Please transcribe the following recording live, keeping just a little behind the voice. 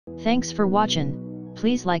Thanks for watching.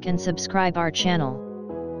 Please like and subscribe our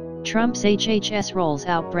channel. Trump's HHS rolls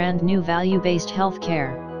out brand new value-based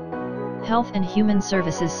healthcare. Health and Human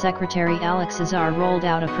Services Secretary Alex Azar rolled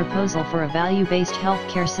out a proposal for a value-based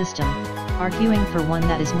healthcare system, arguing for one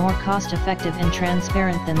that is more cost-effective and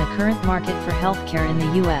transparent than the current market for healthcare in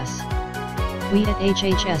the U.S. We at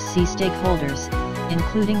HHS see stakeholders,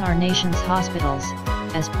 including our nation's hospitals,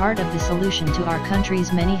 as part of the solution to our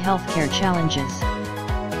country's many healthcare challenges.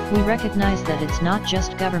 We recognize that it's not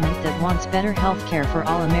just government that wants better healthcare for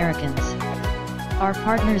all Americans. Our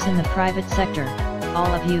partners in the private sector,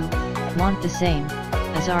 all of you, want the same,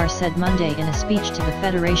 Azar said Monday in a speech to the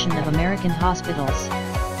Federation of American Hospitals.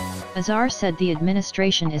 Azar said the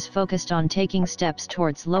administration is focused on taking steps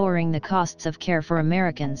towards lowering the costs of care for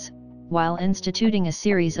Americans, while instituting a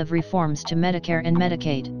series of reforms to Medicare and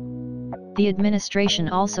Medicaid. The administration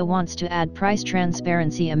also wants to add price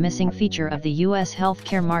transparency, a missing feature of the U.S.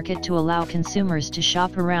 healthcare market, to allow consumers to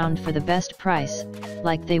shop around for the best price,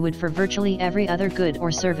 like they would for virtually every other good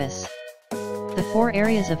or service. The 4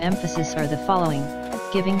 areas of emphasis are the following: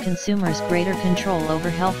 giving consumers greater control over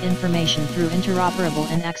health information through interoperable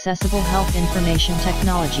and accessible health information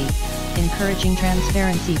technology, encouraging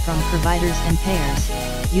transparency from providers and payers,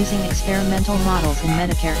 using experimental models in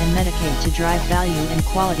Medicare and Medicaid to drive value and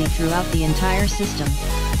quality throughout the entire system,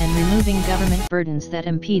 and removing government burdens that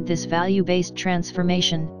impede this value-based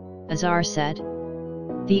transformation, Azar said.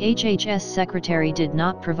 The HHS secretary did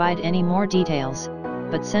not provide any more details,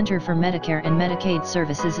 but Center for Medicare and Medicaid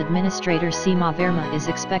Services Administrator Seema Verma is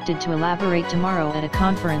expected to elaborate tomorrow at a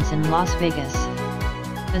conference in Las Vegas.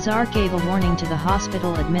 Azar gave a warning to the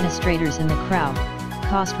hospital administrators in the crowd: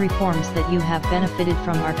 cost reforms that you have benefited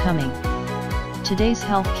from are coming. Today's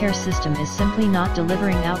healthcare system is simply not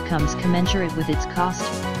delivering outcomes commensurate with its cost,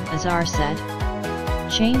 Azar said.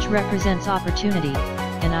 Change represents opportunity,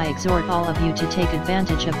 and I exhort all of you to take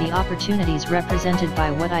advantage of the opportunities represented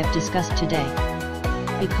by what I've discussed today.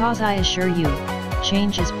 Because I assure you,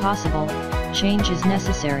 change is possible, change is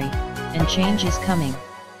necessary, and change is coming.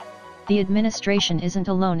 The administration isn't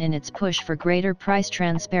alone in its push for greater price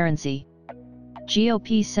transparency.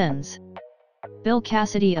 GOP sends Bill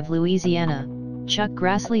Cassidy of Louisiana, Chuck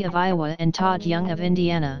Grassley of Iowa and Todd Young of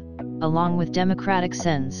Indiana, along with Democratic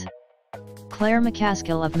sends Claire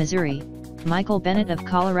McCaskill of Missouri, Michael Bennet of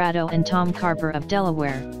Colorado and Tom Carper of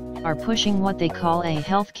Delaware, are pushing what they call a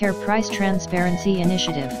healthcare price transparency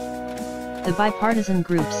initiative. The bipartisan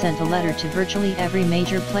group sent a letter to virtually every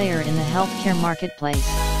major player in the healthcare marketplace,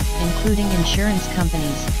 including insurance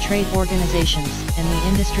companies, trade organizations, and the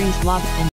industry's lobby.